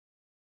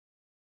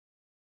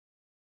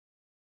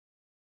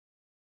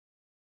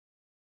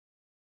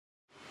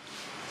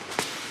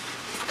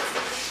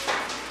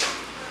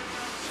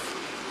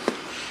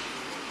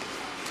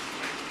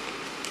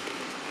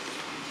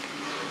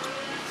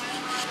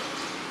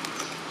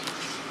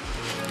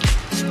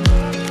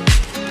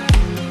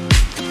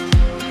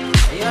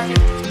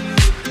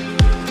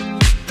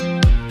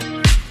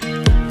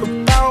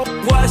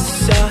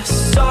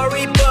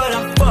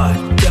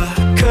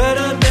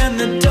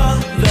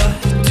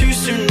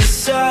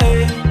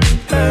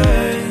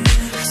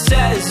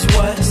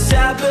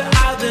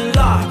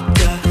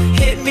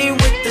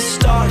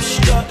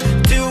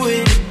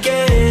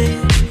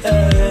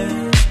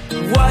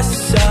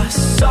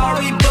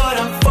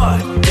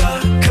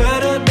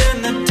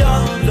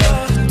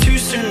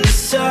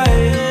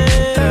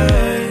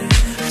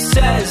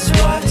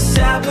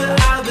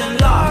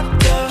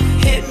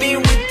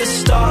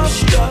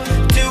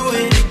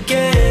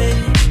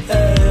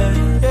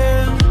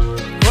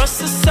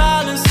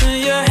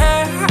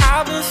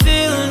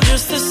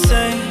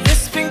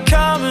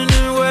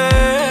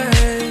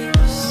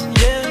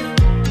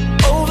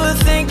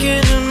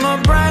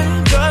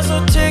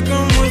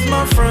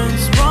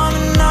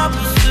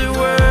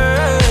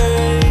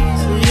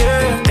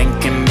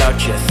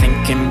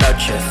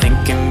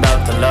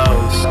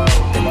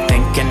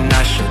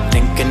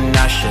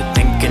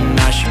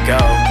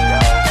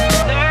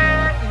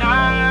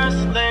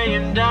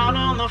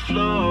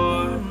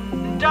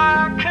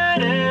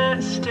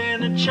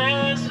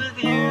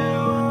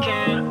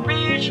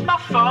my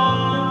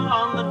phone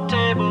on the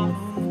table.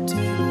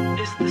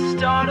 It's the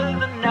start of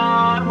the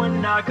night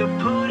when I could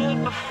put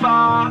up a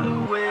fight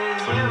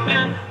with you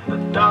in the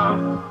dark.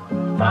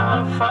 Thought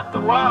I'd fight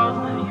the walls,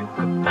 then you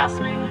could pass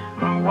me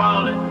my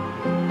wallet.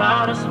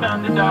 Thought I'd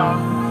spend it all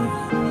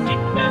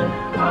deep in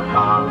my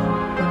heart.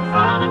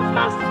 Finally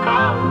past the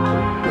call,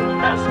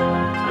 pass me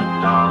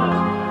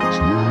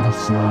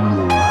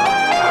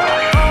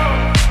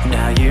 $1.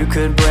 Now you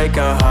could break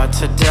a heart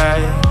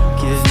today,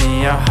 give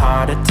me a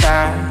heart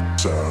attack.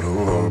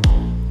 Saddle up.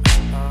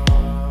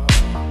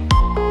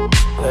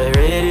 The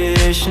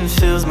radiation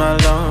fills my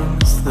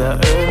lungs. The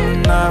earth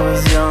when I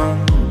was young.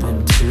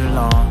 Been too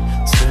long,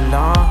 too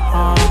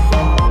long.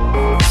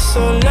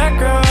 So let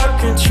go of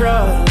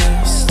control.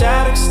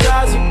 Static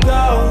stars are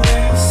glowing.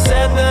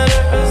 Said that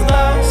it was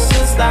love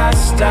since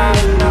last I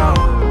know.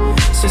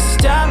 So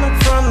stand up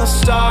from the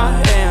start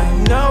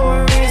and no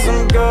worries,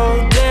 I'm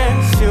golden.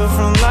 Feel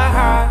from my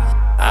heart,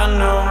 I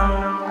know.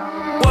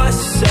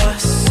 What's up?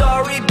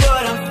 Sorry,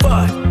 but I'm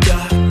fucked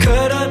up.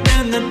 Could have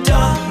been the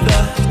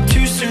dollar.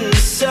 Too soon to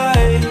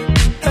say.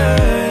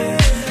 Hey.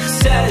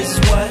 Says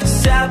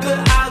what's up, but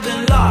I've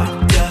been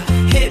locked up.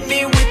 Hit me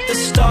with the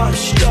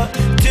starstruck.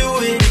 Do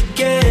it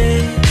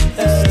again.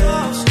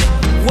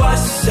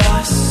 What's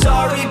up?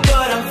 Sorry,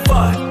 but I'm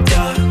fucked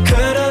up.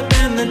 Could have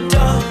been the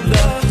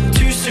dollar.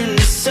 Too soon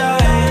to say.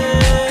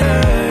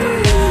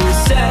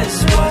 Says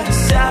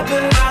what's up,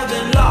 but I've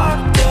been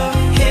locked up.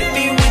 Hit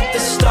me with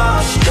the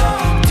starstruck.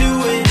 Do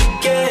it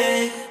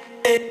again.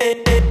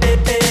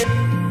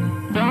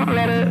 Don't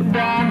let it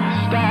down.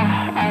 Stop.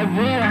 I've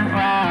been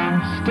around.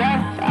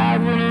 Stop.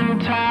 I've been in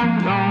time.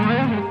 Don't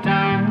let it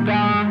down.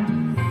 Down.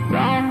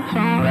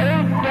 Don't let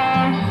it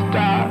down.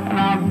 Stop. And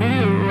I'll be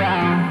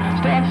around.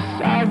 Stop.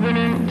 I've been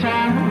in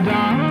time.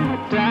 Don't let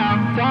it down.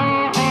 Down.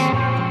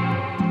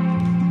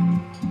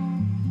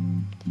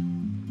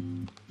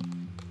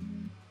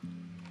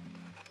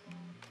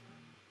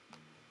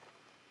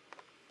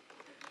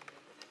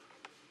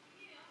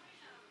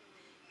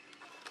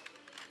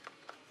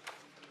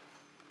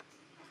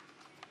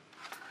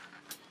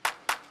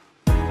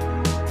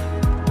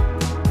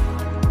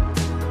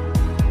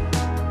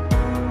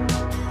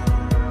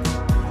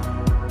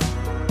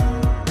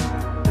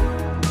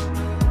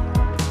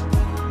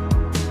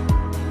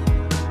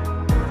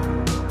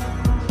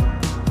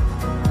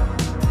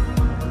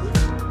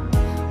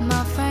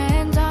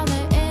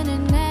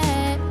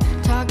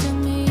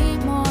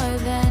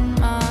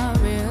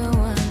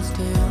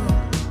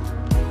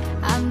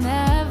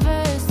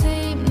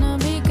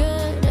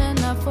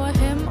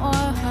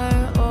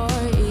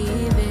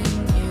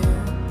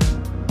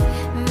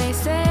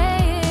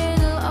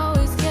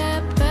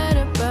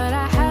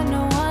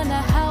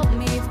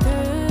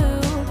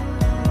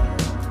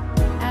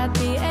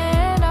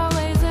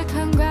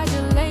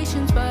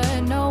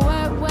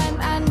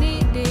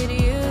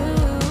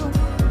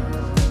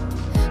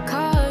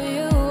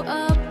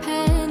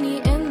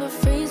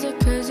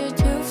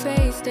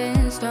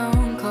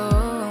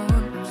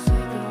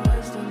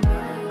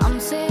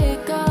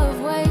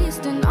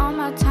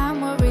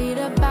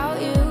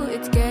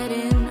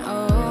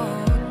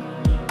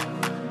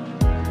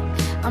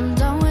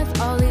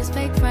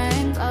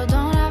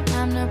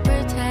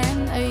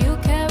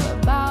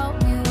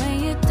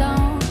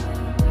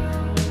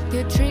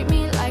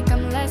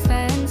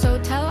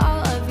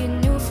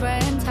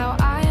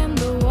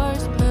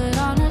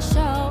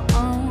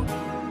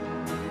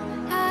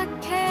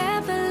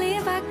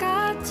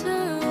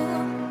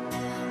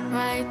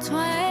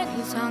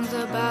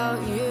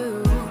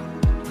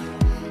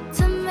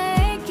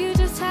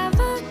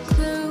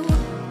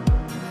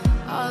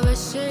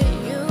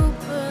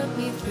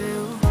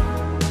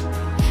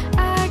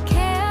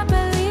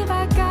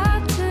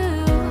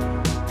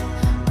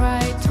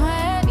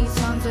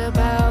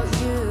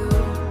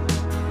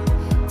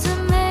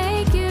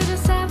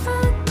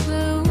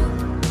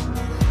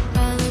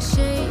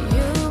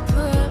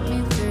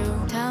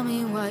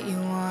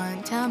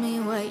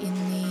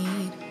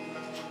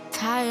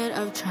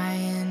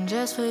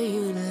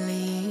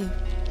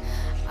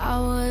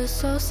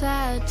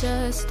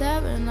 Just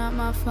staring at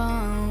my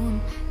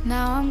phone.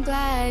 Now I'm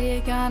glad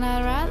you're gone,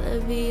 I'd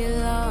rather be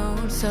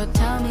alone. So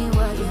tell me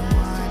what you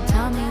want,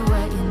 tell me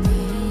what you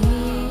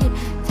need.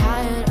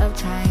 Tired of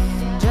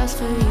trying just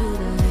for you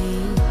to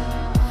leave.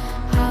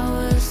 I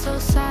was so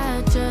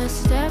sad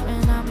just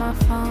staring at my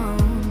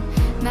phone.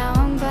 Now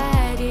I'm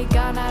glad you're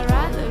gone, I'd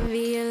rather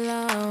be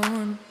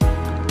alone.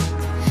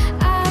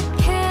 I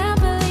can't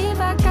believe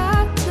I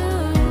got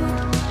to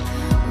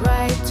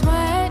write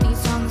 20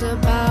 songs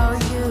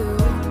about you.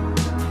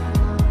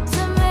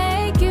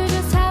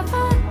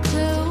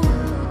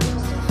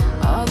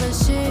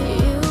 Shit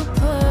you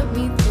put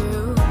me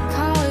through,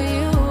 call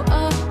you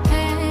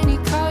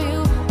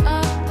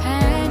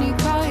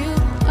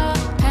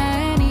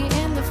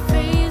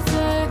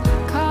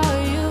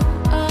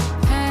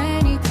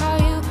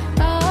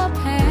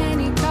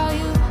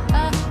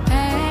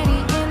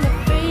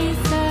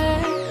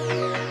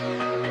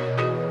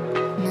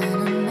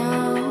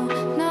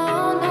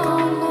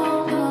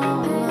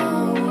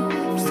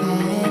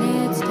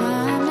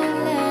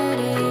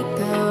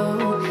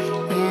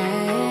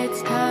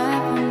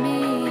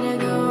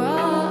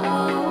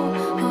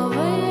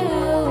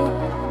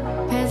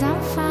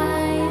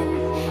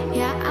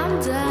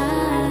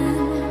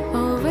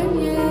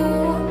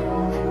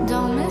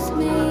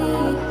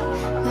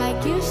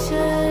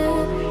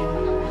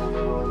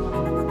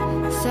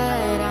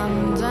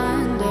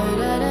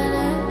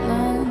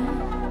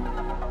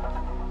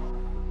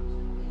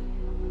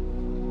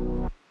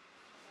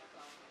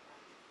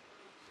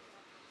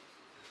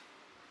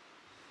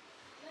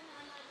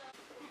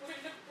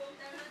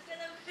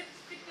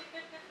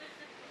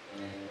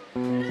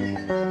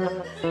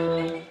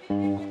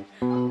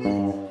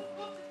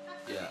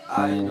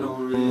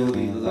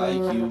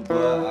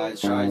but I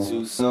try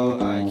to, so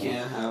I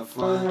can't have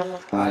fun.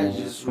 I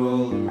just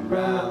roll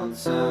around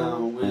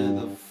town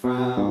with a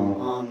frown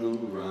on the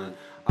run.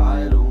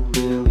 I don't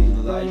really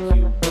like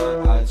you,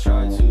 but I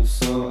try to,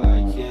 so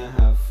I can't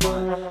have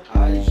fun.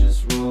 I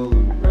just roll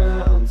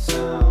around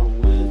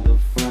town with a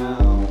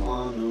frown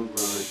on the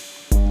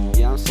run.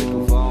 Yeah, I'm sick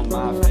of all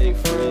my fake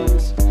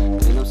friends,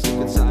 and I'm sick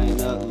of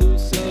tying up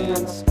loose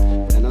ends,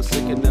 and I'm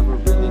sick of never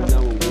really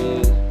knowing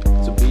when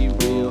to be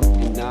real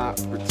and not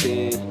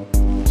pretend,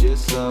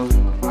 just so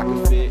I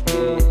can fit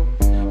in.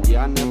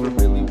 Yeah, I never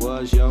really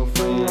was your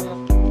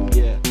friend.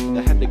 Yeah,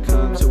 that had to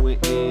come to an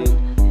end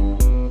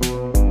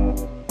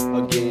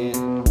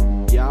again.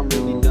 Yeah, I'm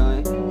really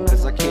done,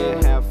 cause I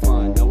can't have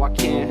fun. No, I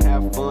can't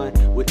have fun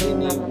with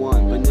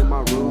anyone. Been in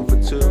my room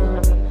for too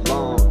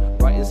long,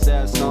 writing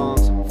sad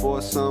songs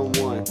for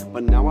someone.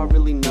 But now I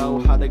really know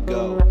how to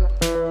go,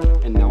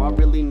 and now I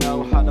really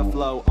know how to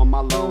flow on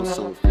my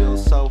lonesome.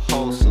 Feels so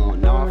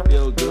wholesome, now I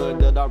feel good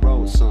that I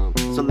wrote some.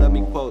 So let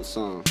me quote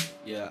some.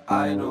 Yeah,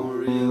 I don't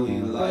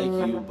really like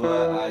you,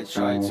 but I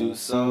try to,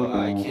 so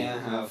I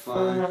can't have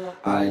fun.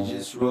 I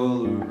just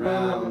roll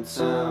around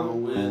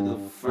town with a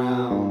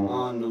frown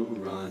on the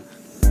run.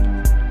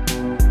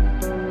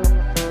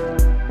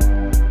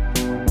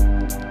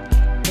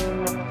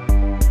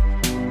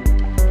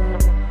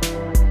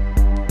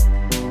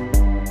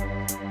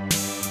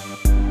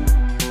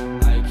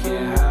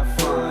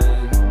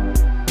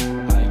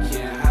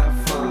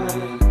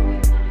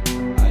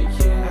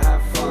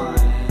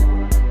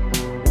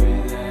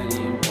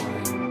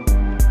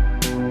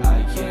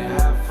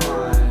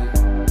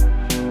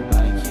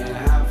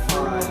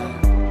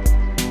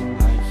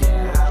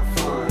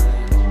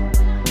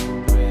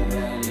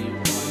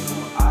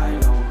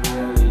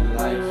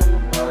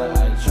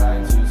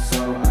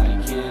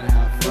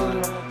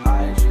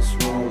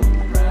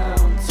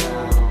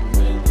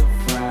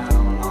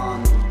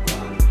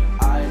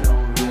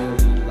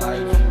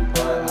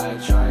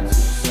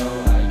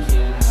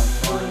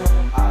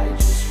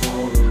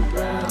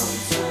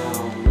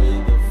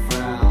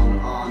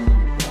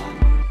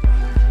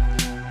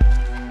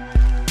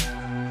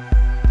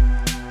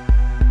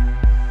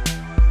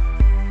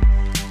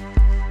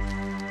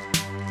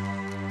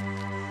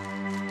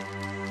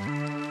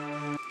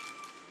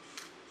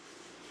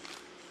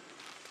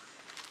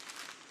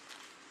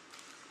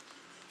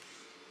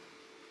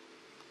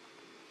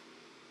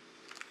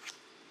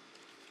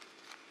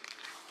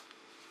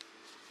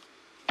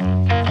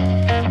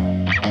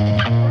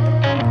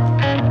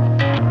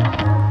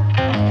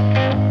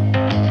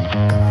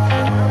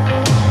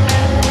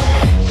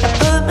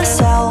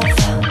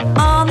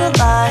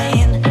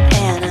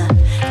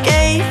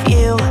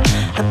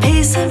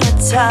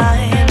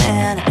 Time,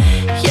 and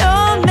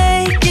you're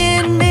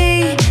making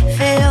me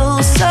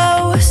feel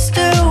so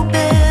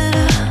stupid.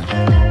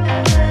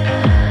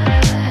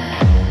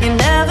 You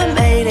never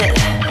made it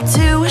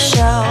to a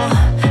show,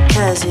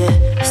 cause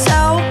you're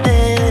so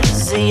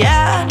busy.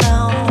 I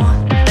know,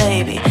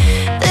 baby,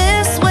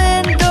 this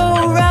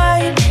window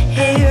right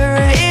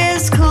here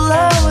is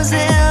closing.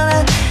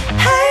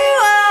 Hey,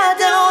 why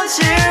don't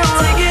you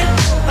take it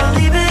or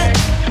leave it?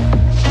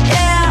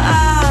 Yeah,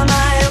 I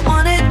might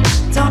want it,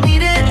 don't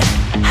need it.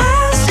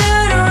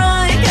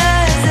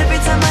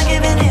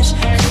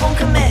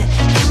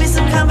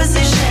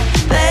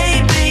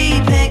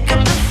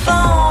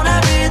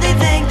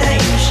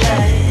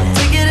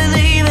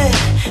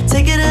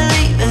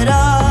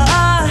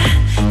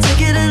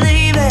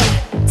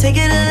 Take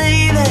it or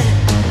leave it.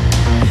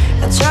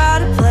 I try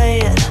to play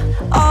it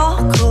all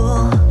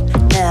cool,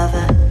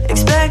 never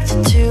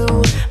expecting too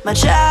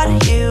much out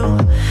of you.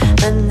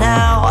 But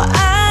now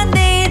I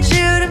need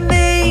you to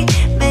meet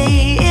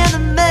me in the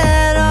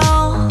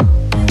middle.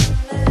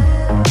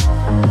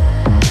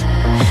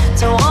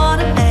 Don't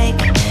wanna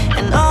make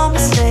no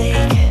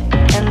mistake,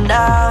 and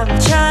I'm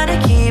trying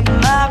to keep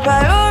my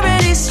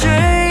priorities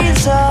straight.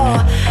 So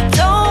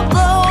don't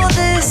blow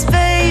this,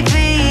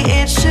 baby,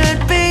 it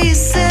should be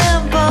simple.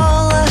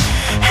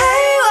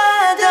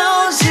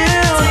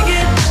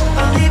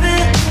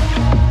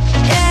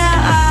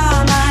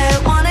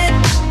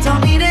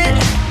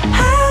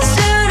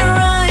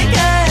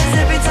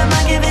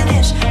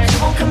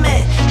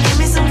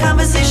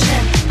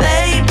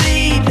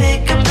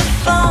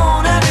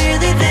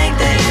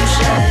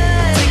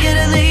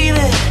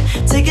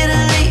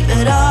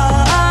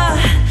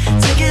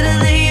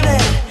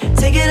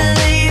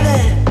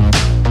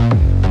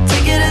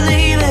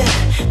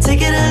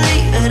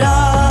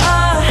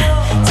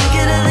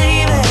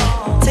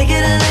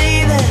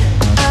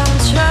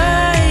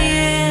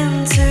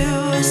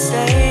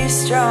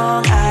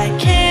 Strong.